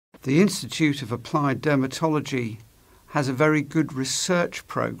The Institute of Applied Dermatology has a very good research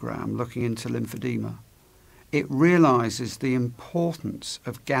program looking into lymphedema. It realises the importance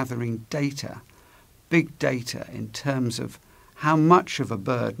of gathering data, big data, in terms of how much of a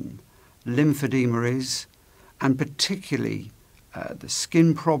burden lymphedema is, and particularly the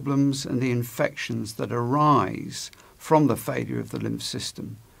skin problems and the infections that arise from the failure of the lymph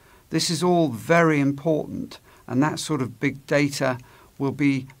system. This is all very important, and that sort of big data will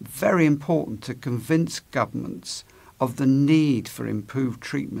be very important to convince governments of the need for improved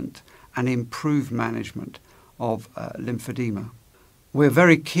treatment and improved management of lymphedema. We're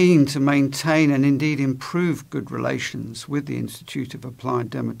very keen to maintain and indeed improve good relations with the Institute of Applied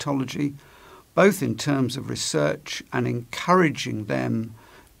Dermatology, both in terms of research and encouraging them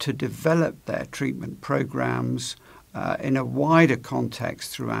to develop their treatment programs in a wider context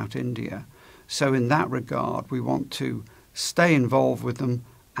throughout India. So in that regard, we want to stay involved with them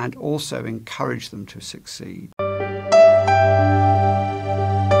and also encourage them to succeed.